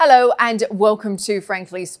Hello and welcome to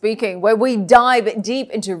Frankly Speaking, where we dive deep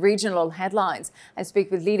into regional headlines and speak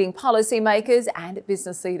with leading policymakers and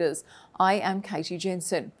business leaders. I am Katie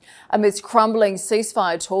Jensen. Amidst crumbling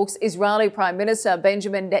ceasefire talks, Israeli Prime Minister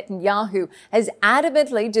Benjamin Netanyahu has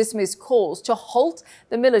adamantly dismissed calls to halt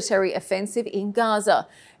the military offensive in Gaza,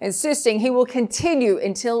 insisting he will continue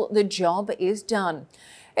until the job is done.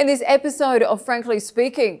 In this episode of Frankly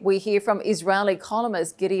Speaking, we hear from Israeli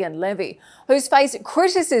columnist Gideon Levy, who's faced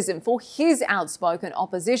criticism for his outspoken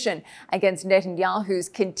opposition against Netanyahu's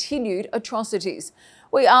continued atrocities.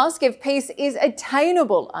 We ask if peace is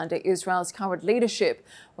attainable under Israel's current leadership,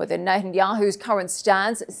 whether Netanyahu's current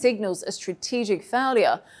stance signals a strategic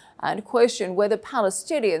failure, and question whether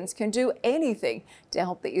Palestinians can do anything to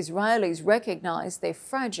help the Israelis recognize their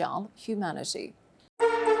fragile humanity.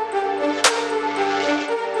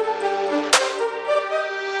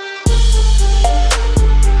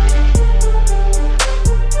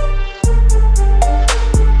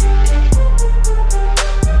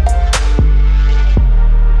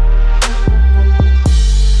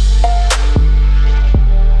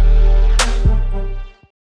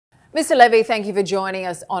 Mr. Levy, thank you for joining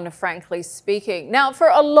us on Frankly Speaking. Now, for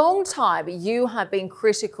a long time, you have been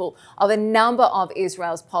critical of a number of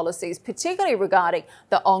Israel's policies, particularly regarding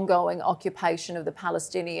the ongoing occupation of the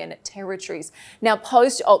Palestinian territories. Now,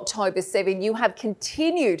 post-October 7, you have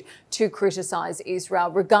continued to criticise Israel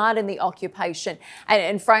regarding the occupation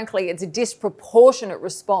and frankly, its disproportionate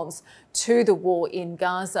response to the war in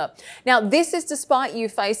Gaza. Now, this is despite you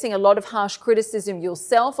facing a lot of harsh criticism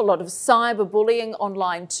yourself, a lot of cyberbullying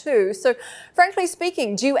online too. So, frankly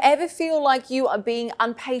speaking, do you ever feel like you are being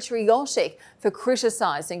unpatriotic for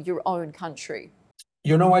criticising your own country?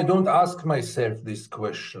 You know, I don't ask myself this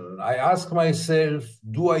question. I ask myself,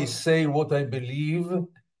 do I say what I believe?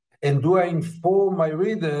 And do I inform my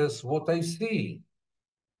readers what I see?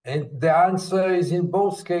 And the answer is in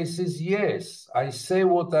both cases, yes. I say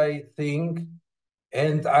what I think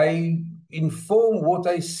and I inform what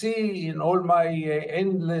I see in all my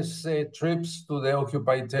endless trips to the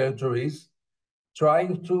occupied territories,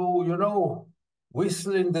 trying to,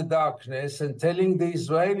 whistle in the darkness and telling the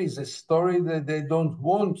Israelis a story that they don't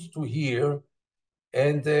want to hear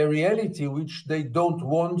and a reality which they don't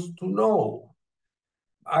want to know.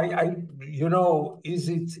 Is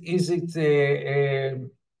it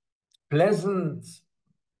pleasant?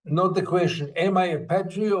 Not the question. Am I a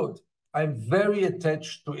patriot? I'm very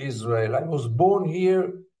attached to Israel. I was born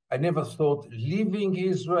here. I never thought leaving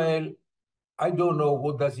Israel. I don't know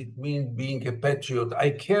what does it mean being a patriot. I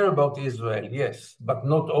care about Israel, yes, but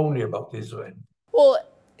not only about Israel. Well,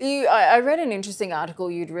 I read an interesting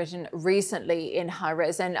article you'd written recently in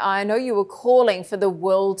Haaretz, and I know you were calling for the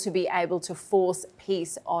world to be able to force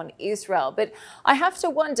peace on Israel. But I have to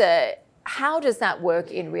wonder, how does that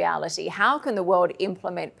work in reality? How can the world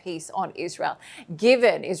implement peace on Israel,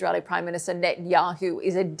 given Israeli Prime Minister Netanyahu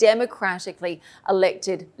is a democratically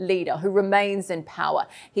elected leader who remains in power?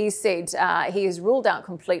 He said he has ruled out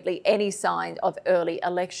completely any sign of early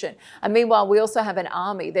election. And meanwhile, we also have an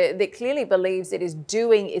army that clearly believes it is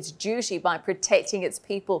doing its duty by protecting its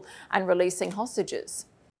people and releasing hostages.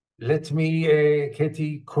 Let me,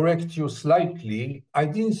 Katie, correct you slightly. I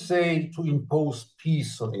didn't say to impose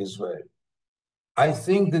peace on Israel. I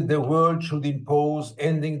think that the world should impose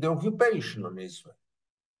ending the occupation on Israel.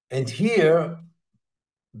 And here,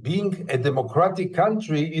 being a democratic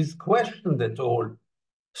country is questioned at all.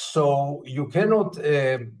 So you cannot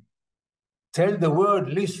tell the world,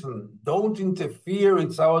 listen, don't interfere,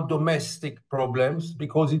 it's our domestic problems,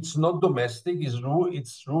 because it's not domestic,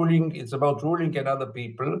 it's about ruling another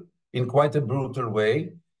people in quite a brutal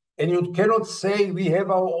way. And you cannot say we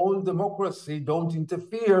have our own democracy, don't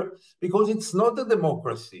interfere, because it's not a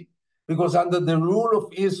democracy. Because under the rule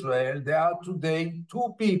of Israel, there are today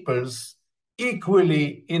two peoples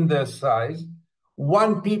equally in their size.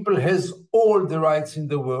 One people has all the rights in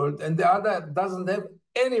the world, and the other doesn't have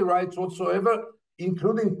any rights whatsoever,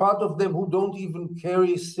 including part of them who don't even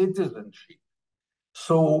carry citizenship.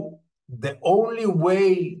 So the only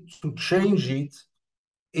way to change it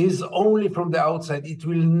is only from the outside. It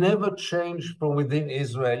will never change from within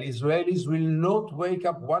Israel. Israelis will not wake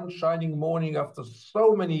up one shining morning after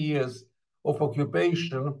so many years of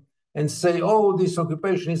occupation and say, oh, this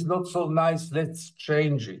occupation is not so nice, let's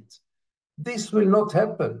change it. This will not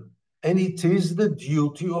happen. And it is the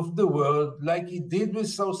duty of the world, like it did with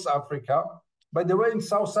South Africa. By the way, in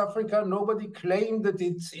South Africa, nobody claimed that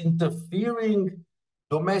it's interfering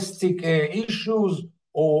domestic issues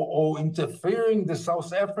or interfering the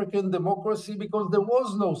South African democracy, because there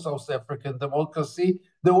was no South African democracy.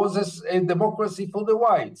 There was a democracy for the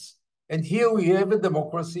whites. And here we have a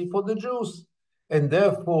democracy for the Jews. And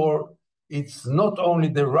therefore, it's not only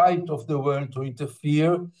the right of the world to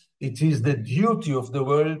interfere, it is the duty of the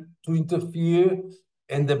world to interfere,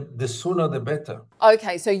 and the sooner the better.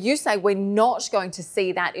 Okay, so you say we're not going to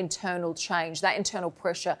see that internal change, that internal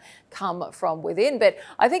pressure come from within. But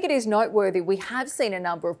I think it is noteworthy. We have seen a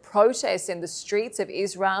number of protests in the streets of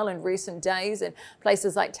Israel in recent days, in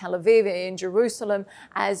places like Tel Aviv and Jerusalem,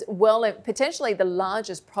 as well as potentially the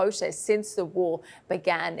largest protest since the war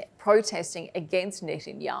began, protesting against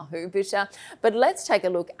Netanyahu. But let's take a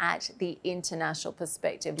look at the international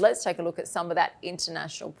perspective. Let's take a look at some of that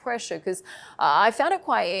international pressure, because I found it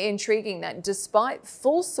quite intriguing that despite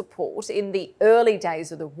full support in the early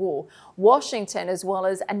days of the war, Washington, as well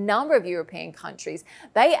as a number of European countries,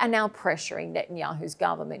 they are now pressuring Netanyahu's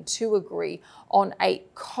government to agree on a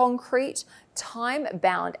concrete,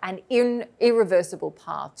 time-bound and irreversible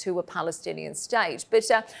path to a Palestinian state. But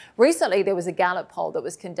recently there was a Gallup poll that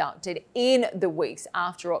was conducted in the weeks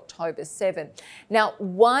after October 7. Now,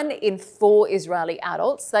 1 in 4 Israeli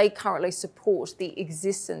adults, they currently support the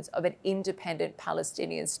existence of an independent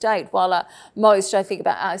Palestinian state, while most, I think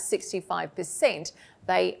about 65%,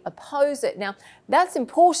 they oppose it. Now, that's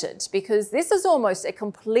important because this is almost a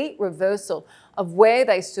complete reversal of where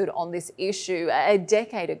they stood on this issue a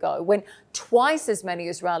decade ago, when twice as many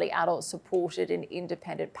Israeli adults supported an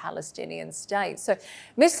independent Palestinian state. So,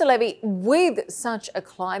 Mr. Levy, with such a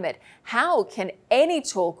climate, how can any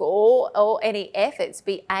talk or any efforts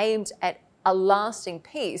be aimed at a lasting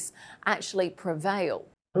peace actually prevail?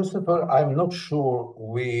 First of all, I'm not sure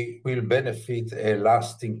we will benefit a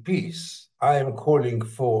lasting peace. I am calling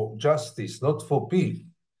for justice, not for peace.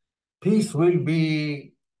 Peace will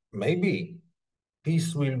be, maybe,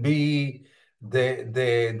 peace will be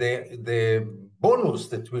the bonus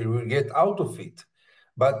that we will get out of it.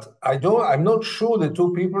 But I'm not sure the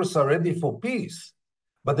two peoples are ready for peace.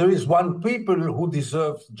 But there is one people who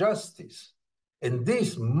deserves justice. And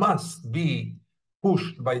this must be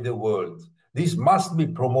pushed by the world. This must be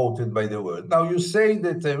promoted by the world. Now, you say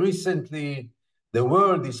that recently the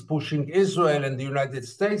world is pushing Israel and the United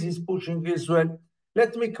States is pushing Israel.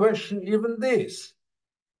 Let me question even this.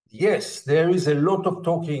 Yes, there is a lot of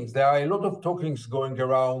talkings. There are a lot of talkings going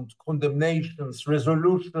around, condemnations,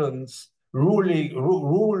 resolutions,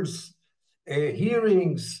 rules,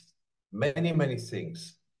 hearings, many, many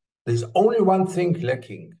things. There's only one thing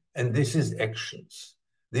lacking, and this is actions.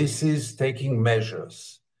 This is taking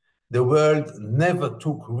measures. The world never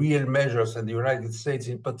took real measures, and the United States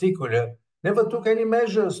in particular never took any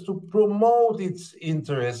measures to promote its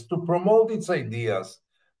interests, to promote its ideas,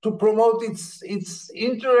 to promote its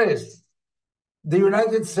interests. The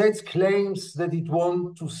United States claims that it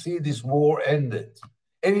wants to see this war ended.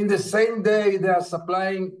 And in the same day, they are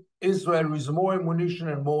supplying Israel with more ammunition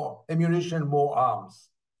and more arms.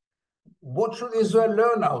 What should Israel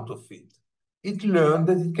learn out of it? It learned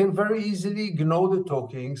that it can very easily ignore the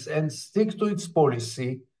talkings and stick to its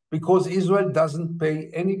policy, because Israel doesn't pay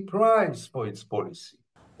any price for its policy.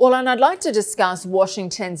 Well, and I'd like to discuss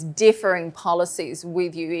Washington's differing policies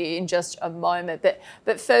with you in just a moment.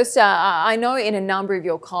 But first, I know in a number of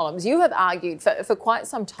your columns, you have argued for quite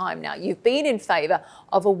some time now, you've been in favour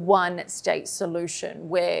of a one-state solution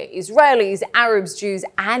where Israelis, Arabs, Jews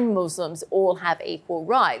and Muslims all have equal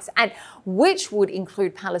rights, and which would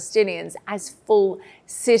include Palestinians as full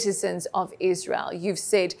citizens of Israel. You've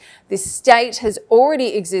said this state has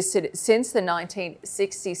already existed since the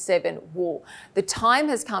 1967 war. The time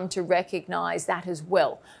has come to recognise that as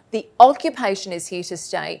well. The occupation is here to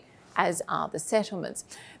stay, as are the settlements.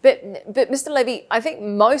 But Mr. Levy, I think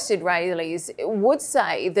most Israelis would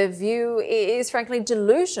say the view is frankly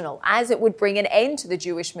delusional, as it would bring an end to the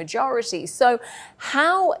Jewish majority. So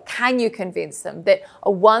how can you convince them that a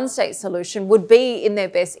one-state solution would be in their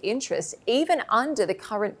best interest, even under the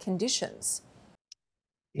current conditions?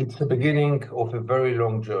 It's the beginning of a very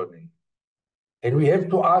long journey. And we have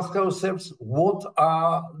to ask ourselves, what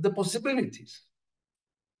are the possibilities?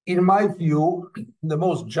 In my view, the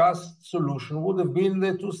most just solution would have been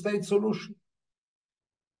the two-state solution.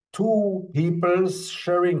 Two peoples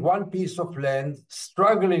sharing one piece of land,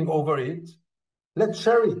 struggling over it. Let's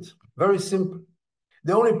share it. Very simple.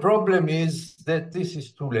 The only problem is that this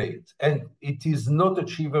is too late, and it is not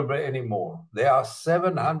achievable anymore. There are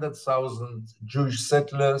 700,000 Jewish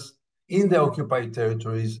settlers in the occupied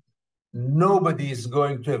territories. Nobody is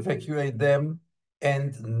going to evacuate them,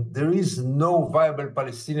 and there is no viable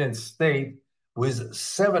Palestinian state with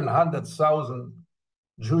 700,000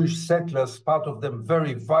 Jewish settlers, part of them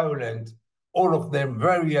very violent, all of them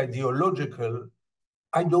very ideological.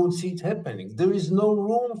 I don't see it happening. There is no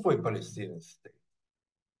room for a Palestinian state.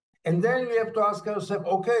 And then we have to ask ourselves,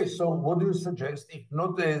 okay, so what do you suggest? If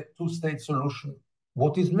not a two-state solution,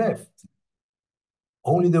 what is left?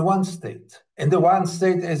 Only the one state. And the one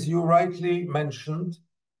state, as you rightly mentioned,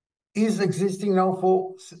 is existing now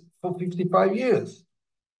for 55 years.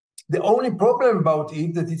 The only problem about it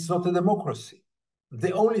is that it's not a democracy.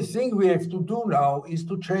 The only thing we have to do now is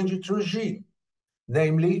to change its regime,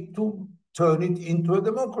 namely to turn it into a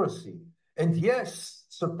democracy. And yes,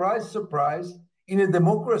 surprise, surprise, in a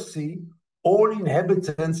democracy, all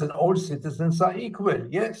inhabitants and all citizens are equal.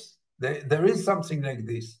 Yes, there is something like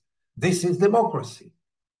this. This is democracy.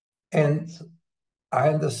 And I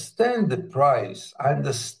understand the price. I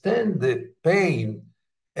understand the pain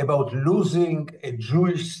about losing a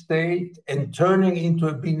Jewish state and turning into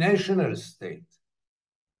a binational state.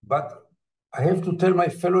 But I have to tell my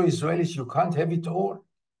fellow Israelis, you can't have it all.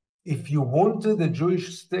 If you wanted a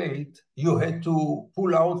Jewish state, you had to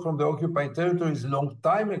pull out from the occupied territories a long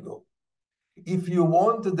time ago. If you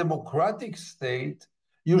want a democratic state,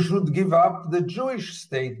 you should give up the Jewish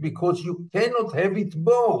state, because you cannot have it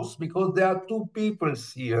both, because there are two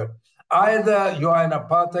peoples here. Either you are an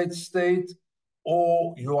apartheid state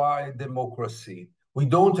or you are a democracy. We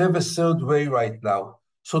don't have a third way right now.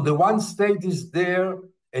 So the one state is there,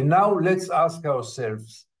 and now let's ask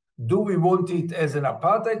ourselves, do we want it as an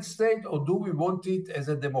apartheid state or do we want it as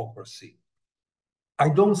a democracy? I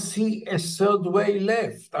don't see a third way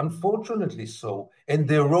left, unfortunately so. And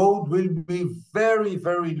the road will be very,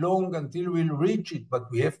 very long until we'll reach it, but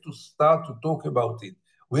we have to start to talk about it.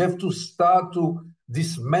 We have to start to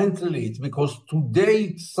dismantle it, because today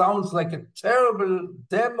it sounds like a terrible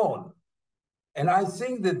demon. And I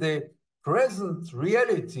think that the present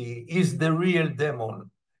reality is the real demon,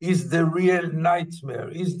 is the real nightmare,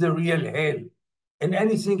 is the real hell. And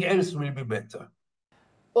anything else will be better.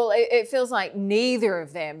 Well, it feels like neither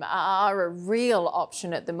of them are a real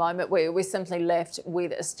option at the moment. We're simply left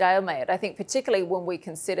with a stalemate. I think particularly when we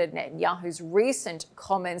consider Netanyahu's recent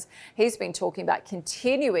comments, he's been talking about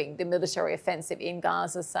continuing the military offensive in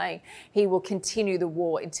Gaza, saying he will continue the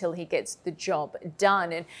war until he gets the job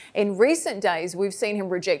done. And in recent days, we've seen him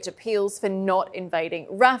reject appeals for not invading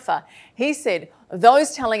Rafah. He said,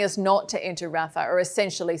 those telling us not to enter Rafah are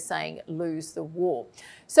essentially saying lose the war.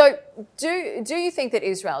 So do you think that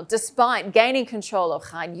Israel, despite gaining control of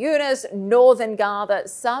Khan Yunis, northern Gaza,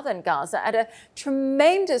 southern Gaza, at a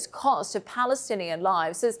tremendous cost of Palestinian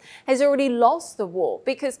lives, has already lost the war?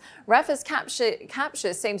 Because Rafah's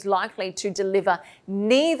capture seems likely to deliver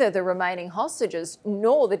neither the remaining hostages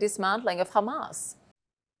nor the dismantling of Hamas.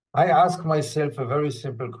 I ask myself a very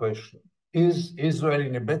simple question. Is Israel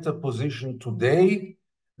in a better position today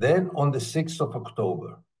than on the 6th of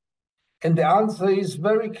October? And the answer is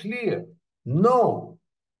very clear. No.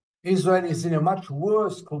 Israel is in a much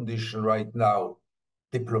worse condition right now,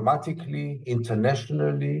 diplomatically,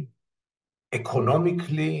 internationally,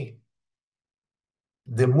 economically.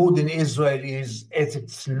 The mood in Israel is at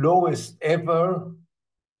its lowest ever.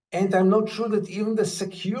 And I'm not sure that even the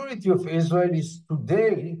security of Israel is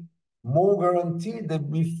today more guaranteed than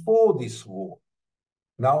before this war.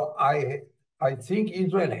 Now, I think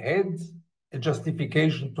Israel had a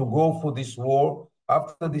justification to go for this war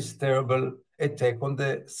after this terrible attack on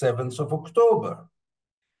the 7th of October.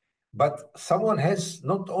 But someone has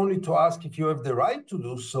not only to ask if you have the right to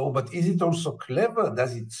do so, but is it also clever?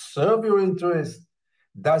 Does it serve your interest?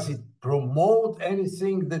 Does it promote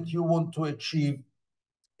anything that you want to achieve?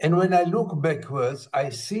 And when I look backwards, I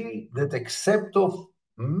see that except of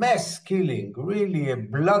mass killing, really a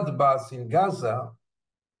bloodbath in Gaza,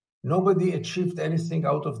 nobody achieved anything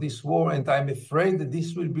out of this war, and I'm afraid that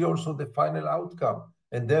this will be also the final outcome.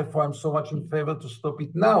 And therefore, I'm so much in favor to stop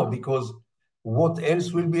it now, because what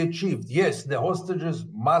else will be achieved? Yes, the hostages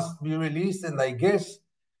must be released, and I guess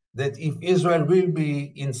that if Israel will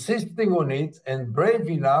be insisting on it and brave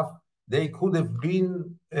enough, they could have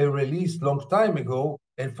been released long time ago,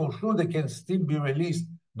 and for sure they can still be released,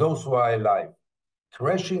 those who are alive.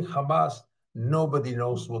 Crashing Hamas, nobody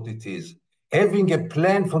knows what it is. Having a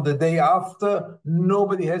plan for the day after,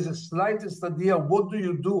 nobody has the slightest idea what do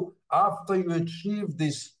you do after you achieve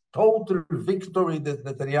this total victory that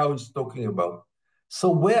Netanyahu is talking about.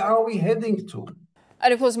 So where are we heading to?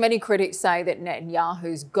 And of course, many critics say that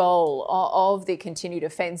Netanyahu's goal of the continued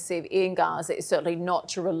offensive in Gaza is certainly not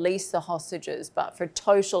to release the hostages, but for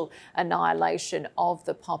total annihilation of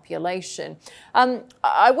the population.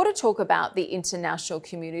 I want to talk about the international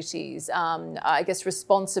community's, I guess,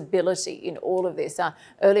 responsibility in all of this.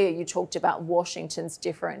 Earlier, you talked about Washington's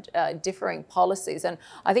differing policies, and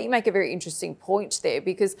I think you make a very interesting point there,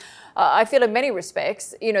 because I feel in many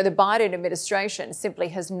respects, the Biden administration simply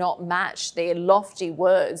has not matched their lofty empty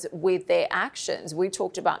words with their actions. We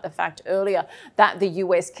talked about the fact earlier that the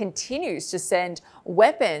US continues to send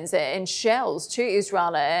weapons and shells to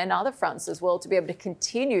Israel and other fronts as well to be able to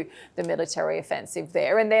continue the military offensive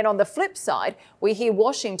there. And then on the flip side, we hear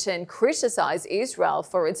Washington criticize Israel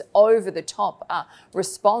for its over-the-top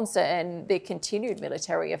response and the continued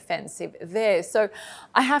military offensive there. So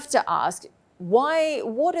I have to ask,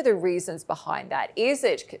 what are the reasons behind that? Is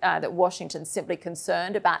it that Washington's simply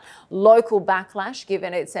concerned about local backlash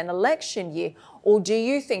given it's an election year, or do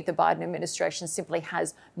you think the Biden administration simply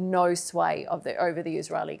has no sway over the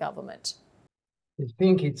Israeli government? I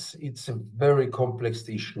think it's a very complex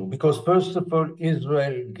issue because, first of all,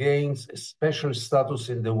 Israel gains a special status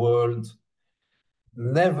in the world.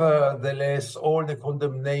 Nevertheless, all the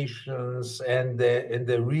condemnations and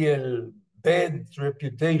the real bad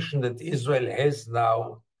reputation that Israel has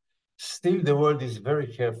now, still the world is very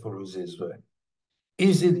careful with Israel.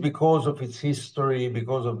 Is it because of its history,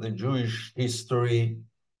 because of the Jewish history?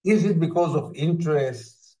 Is it because of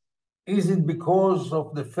interests? Is it because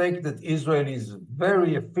of the fact that Israel is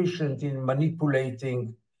very efficient in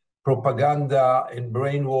manipulating propaganda and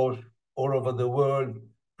brainwash all over the world,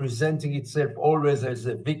 presenting itself always as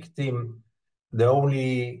a victim, the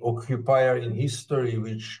only occupier in history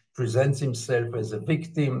which presents himself as a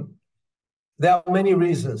victim? There are many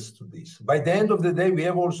reasons to this. By the end of the day, we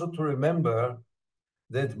have also to remember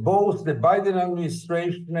that both the Biden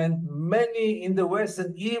administration and many in the West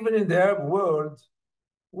and even in the Arab world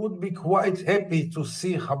would be quite happy to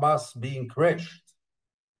see Hamas being crushed.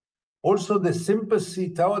 Also, the sympathy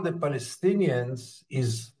toward the Palestinians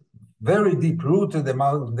is very deep-rooted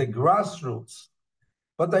among the grassroots.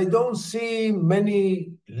 But I don't see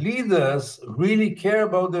many leaders really care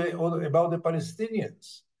about the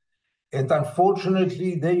Palestinians. And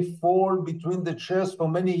unfortunately, they fall between the chairs for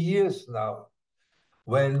many years now,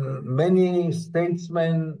 when many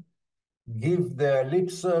statesmen give their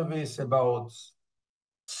lip service about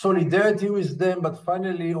solidarity with them, but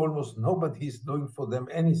finally almost nobody is doing for them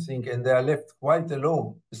anything, and they are left quite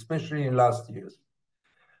alone, especially in last years.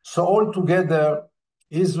 So altogether,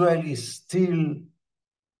 Israel is still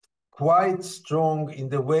quite strong in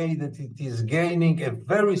the way that it is gaining a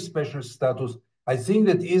very special status. I think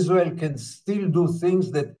that Israel can still do things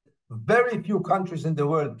that very few countries in the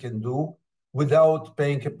world can do without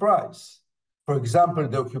paying a price. For example,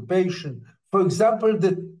 the occupation. For example,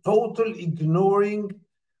 the total ignoring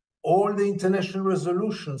all the international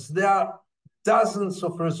resolutions. There are dozens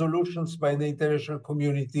of resolutions by the international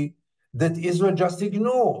community that Israel just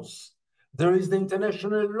ignores. There is the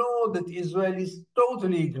international law that Israel is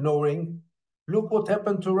totally ignoring. Look what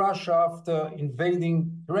happened to Russia after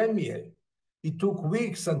invading Crimea. It took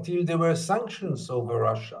weeks until there were sanctions over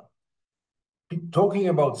Russia. Talking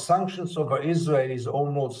about sanctions over Israel is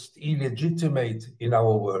almost illegitimate in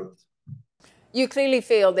our world. You clearly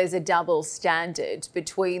feel there's a double standard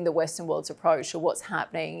between the Western world's approach to what's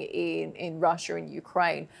happening in Russia and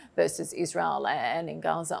Ukraine versus Israel and in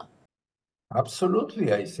Gaza.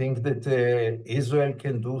 Absolutely. I think that Israel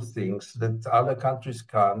can do things that other countries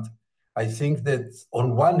can't. I think that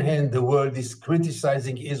on one hand, the world is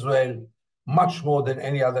criticizing Israel much more than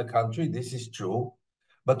any other country. This is true.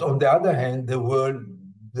 But on the other hand, the world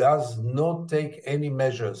does not take any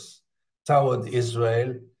measures toward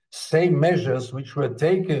Israel, same measures which were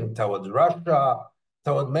taken toward Russia,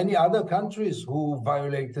 toward many other countries who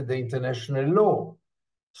violated the international law.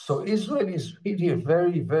 So Israel is really a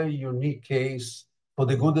very, very unique case for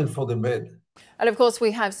the good and for the bad. And of course,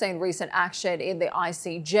 we have seen recent action in the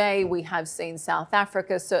ICJ. We have seen South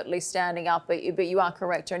Africa certainly standing up, but you are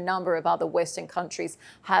correct. A number of other Western countries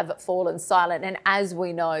have fallen silent. And as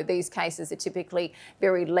we know, these cases are typically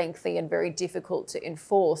very lengthy and very difficult to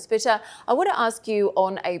enforce. But I want to ask you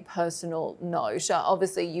on a personal note.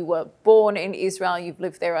 Obviously, you were born in Israel. You've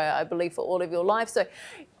lived there, I believe, for all of your life. So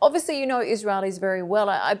obviously, you know Israelis very well.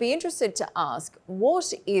 I'd be interested to ask,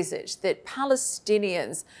 what is it that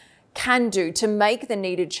Palestinians can do to make the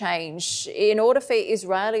needed change in order for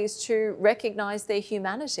Israelis to recognize their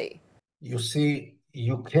humanity? You see,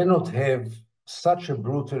 you cannot have such a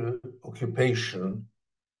brutal occupation,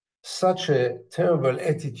 such a terrible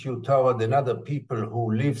attitude toward another people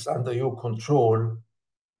who lives under your control,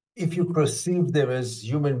 if you perceive them as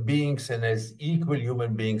human beings and as equal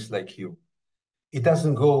human beings like you. It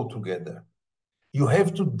doesn't go together. You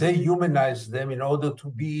have to dehumanize them in order to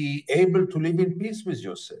be able to live in peace with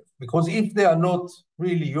yourself. Because if they are not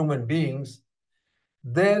really human beings,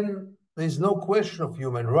 then there's no question of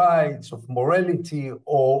human rights, of morality,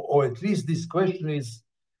 or at least this question is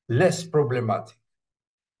less problematic.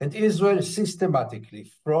 And Israel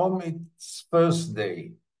systematically, from its first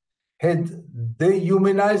day, had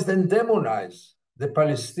dehumanized and demonized the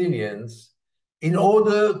Palestinians in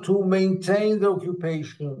order to maintain the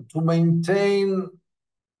occupation, to maintain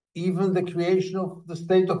even the creation of the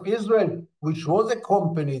state of Israel, which was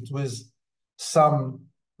accompanied with some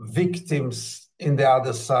victims in the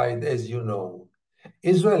other side, as you know.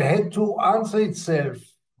 Israel had to answer itself,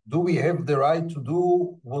 do we have the right to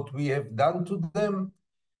do what we have done to them?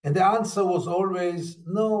 And the answer was always,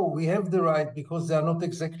 no, we have the right because they are not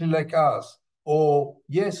exactly like us. Or,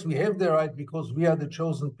 yes, we have the right because we are the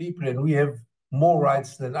chosen people and we have more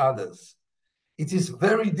rights than others. It is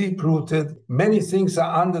very deep-rooted. Many things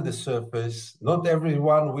are under the surface. Not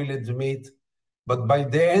everyone will admit. But by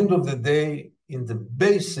the end of the day, in the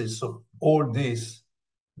basis of all this,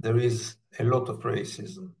 there is a lot of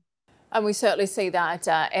racism. And we certainly see that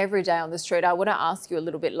every day on the street. I want to ask you a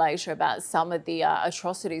little bit later about some of the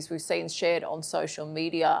atrocities we've seen shared on social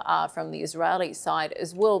media from the Israeli side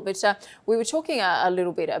as well. But we were talking a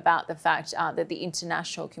little bit about the fact that the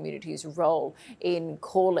international community's role in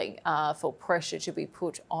calling for pressure to be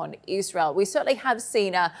put on Israel. We certainly have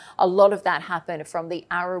seen a lot of that happen from the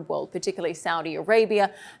Arab world, particularly Saudi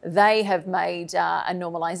Arabia. They have made a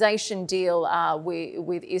normalization deal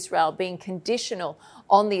with Israel being conditional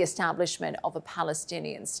on the establishment of a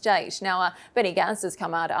Palestinian state. Now, Benny Gantz has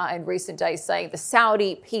come out in recent days saying the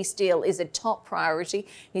Saudi peace deal is a top priority.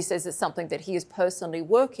 He says it's something that he is personally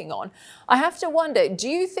working on. I have to wonder, do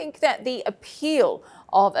you think that the appeal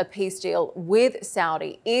of a peace deal with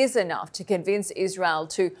Saudi is enough to convince Israel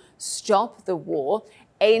to stop the war,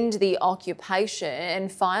 end the occupation,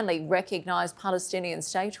 and finally recognize Palestinian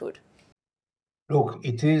statehood? Look,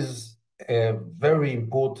 it is a very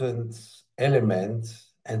important element,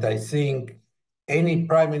 and I think any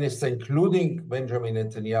prime minister, including Benjamin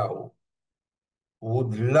Netanyahu,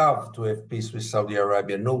 would love to have peace with Saudi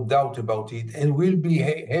Arabia, no doubt about it, and will be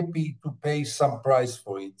happy to pay some price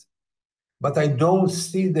for it. But I don't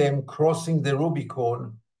see them crossing the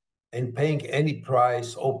Rubicon and paying any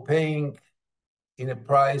price or paying in a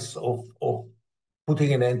price of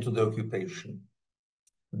putting an end to the occupation.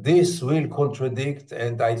 This will contradict,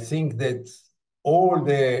 and I think that all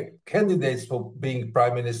the candidates for being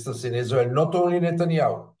prime ministers in Israel, not only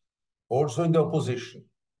Netanyahu, also in the opposition,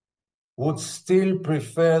 would still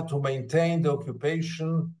prefer to maintain the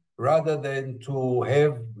occupation rather than to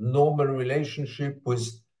have normal relationship with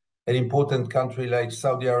an important country like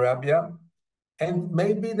Saudi Arabia. And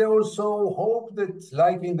maybe they also hope that,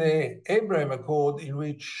 like in the Abraham Accord, in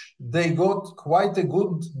which they got quite a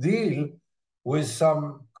good deal with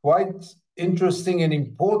some quite interesting and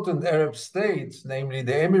important Arab states, namely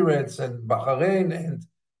the Emirates and Bahrain and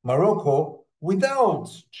Morocco, without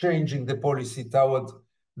changing the policy toward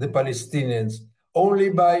the Palestinians, only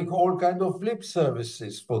by all kinds of lip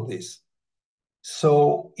services for this.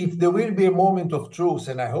 So if there will be a moment of truth,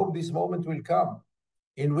 and I hope this moment will come,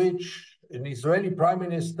 in which an Israeli prime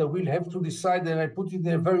minister will have to decide, and I put it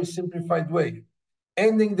in a very simplified way,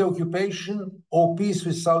 ending the occupation or peace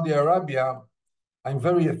with Saudi Arabia, I'm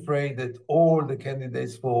very afraid that all the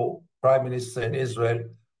candidates for prime minister in Israel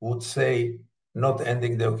would say, not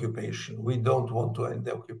ending the occupation. We don't want to end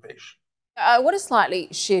the occupation. I want to slightly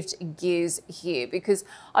shift gears here because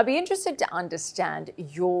I'd be interested to understand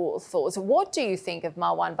your thoughts. What do you think of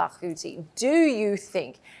Marwan Barghouti? Do you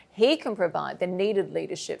think he can provide the needed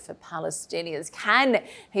leadership for Palestinians? Can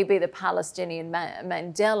he be the Palestinian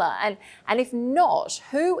Mandela? And if not,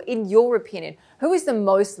 who, in your opinion, who is the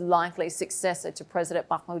most likely successor to President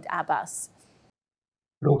Mahmoud Abbas?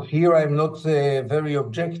 Look, here I'm not very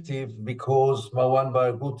objective because Marwan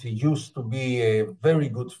Barghouti used to be a very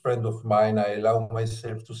good friend of mine. I allow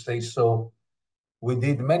myself to say so. We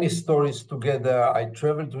did many stories together. I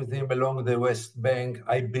traveled with him along the West Bank.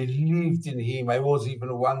 I believed in him. I was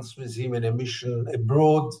even once with him in a mission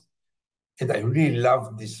abroad. And I really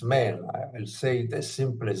loved this man. I'll say it as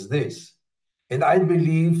simple as this. And I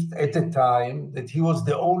believed at the time that he was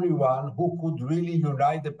the only one who could really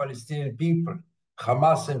unite the Palestinian people,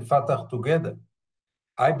 Hamas and Fatah together.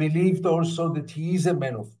 I believed also that he is a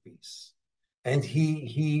man of peace. And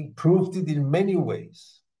he proved it in many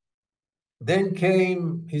ways. Then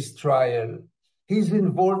came his trial, his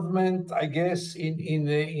involvement, I guess,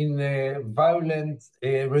 in violent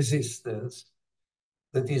resistance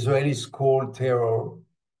that Israelis call terror.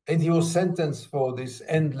 And he was sentenced for these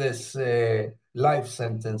endless life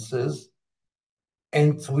sentences.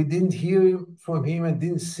 And we didn't hear from him and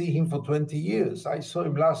didn't see him for 20 years. I saw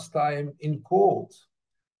him last time in court.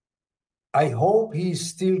 I hope he is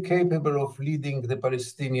still capable of leading the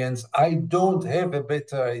Palestinians. I don't have a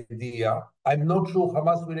better idea. I'm not sure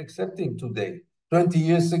Hamas will accept him today. 20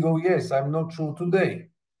 years ago, yes, I'm not sure today.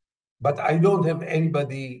 but I don't have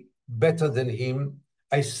anybody better than him.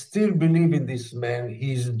 I still believe in this man.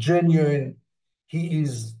 He is genuine. He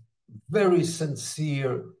is very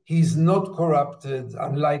sincere. He's not corrupted,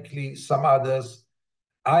 unlikely some others.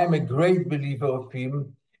 I'm a great believer of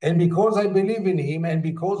him. And because I believe in him, and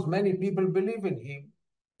because many people believe in him,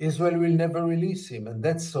 Israel will never release him. And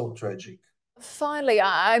that's so tragic. Finally,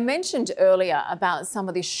 I mentioned earlier about some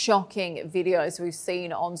of the shocking videos we've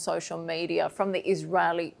seen on social media from the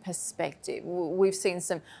Israeli perspective. We've seen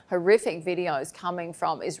some horrific videos coming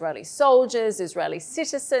from Israeli soldiers, Israeli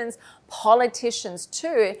citizens, politicians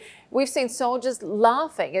too. We've seen soldiers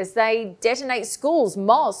laughing as they detonate schools,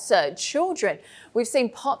 mosques, children. We've seen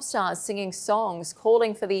pop stars singing songs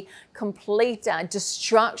calling for the complete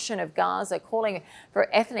destruction of Gaza, calling for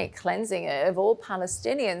ethnic cleansing of all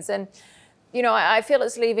Palestinians. And you know, I feel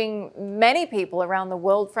it's leaving many people around the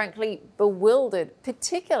world, frankly, bewildered,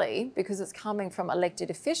 particularly because it's coming from elected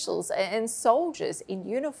officials and soldiers in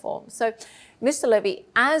uniform. So, Mr. Levy,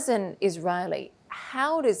 as an Israeli,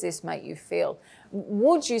 how does this make you feel?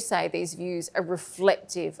 Would you say these views are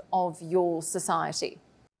reflective of your society?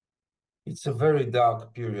 It's a very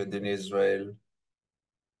dark period in Israel,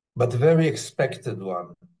 but a very expected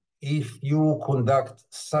one. If you conduct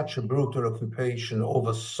such a brutal occupation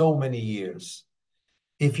over so many years,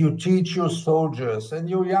 if you teach your soldiers and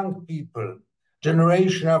your young people,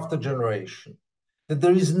 generation after generation, that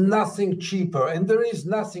there is nothing cheaper, and there is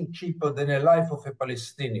nothing cheaper than a life of a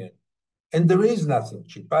Palestinian, and there is nothing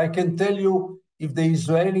cheaper. I can tell you, if the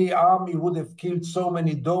Israeli army would have killed so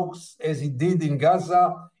many dogs as it did in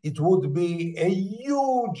Gaza, it would be a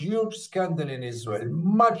huge, huge scandal in Israel,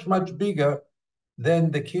 much, much bigger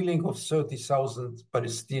than the killing of 30,000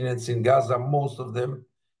 Palestinians in Gaza, most of them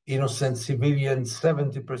innocent civilians,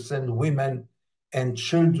 70% women and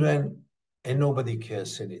children, and nobody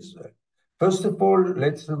cares in Israel. First of all,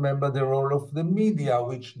 let's remember the role of the media,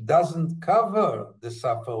 which doesn't cover the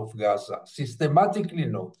suffer of Gaza, systematically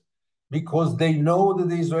not, because they know that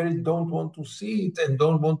the Israelis don't want to see it and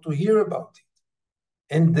don't want to hear about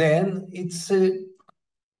it. And then it's an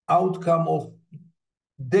outcome of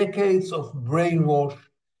decades of brainwash,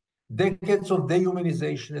 decades of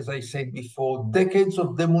dehumanization, as I said before, decades of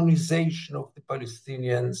demonization of the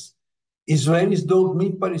Palestinians. Israelis don't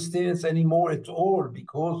meet Palestinians anymore at all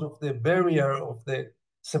because of the barrier of the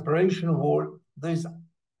separation wall. There's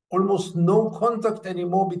almost no contact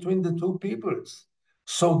anymore between the two peoples.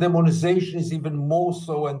 So demonization is even more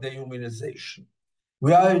so, and dehumanization.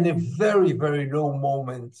 We are in a very, very low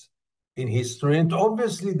moment in history. And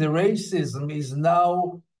obviously the racism is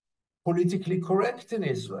now politically correct in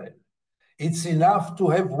Israel. It's enough to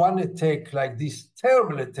have one attack like this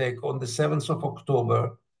terrible attack on the 7th of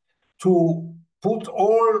October to put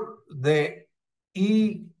all the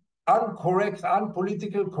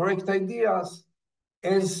unpolitical correct ideas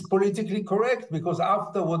as politically correct, because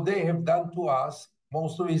after what they have done to us,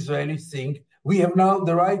 most of Israelis think we have now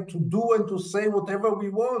the right to do and to say whatever we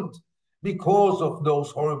want because of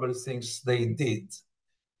those horrible things they did.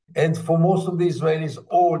 And for most of the Israelis,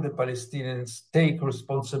 all the Palestinians take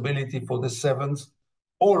responsibility for the 7th.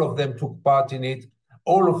 All of them took part in it.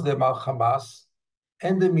 All of them are Hamas.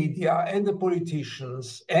 And the media and the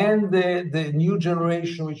politicians and the new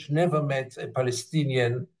generation, which never met a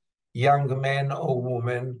Palestinian young man or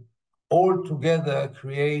woman, all together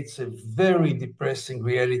creates a very depressing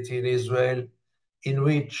reality in Israel, in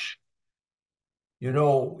which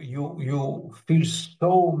you feel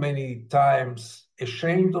so many times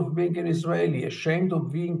ashamed of being an Israeli, ashamed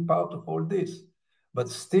of being part of all this. But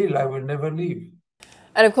still, I will never leave.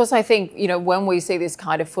 And of course, I think, when we see this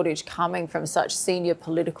kind of footage coming from such senior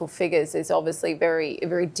political figures, it's obviously very,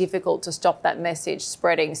 very difficult to stop that message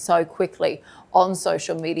spreading so quickly on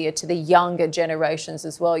social media to the younger generations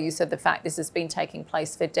as well. You said the fact this has been taking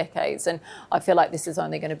place for decades, and I feel like this is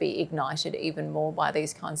only going to be ignited even more by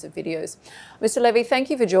these kinds of videos. Mr. Levy, thank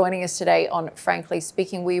you for joining us today on Frankly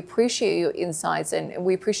Speaking. We appreciate your insights and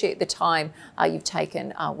we appreciate the time you've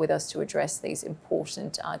taken with us to address these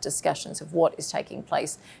important discussions of what is taking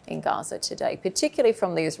place in Gaza today, particularly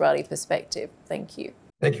from the Israeli perspective. Thank you.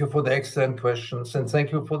 Thank you for the excellent questions, and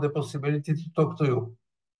thank you for the possibility to talk to you.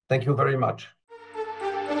 Thank you very much.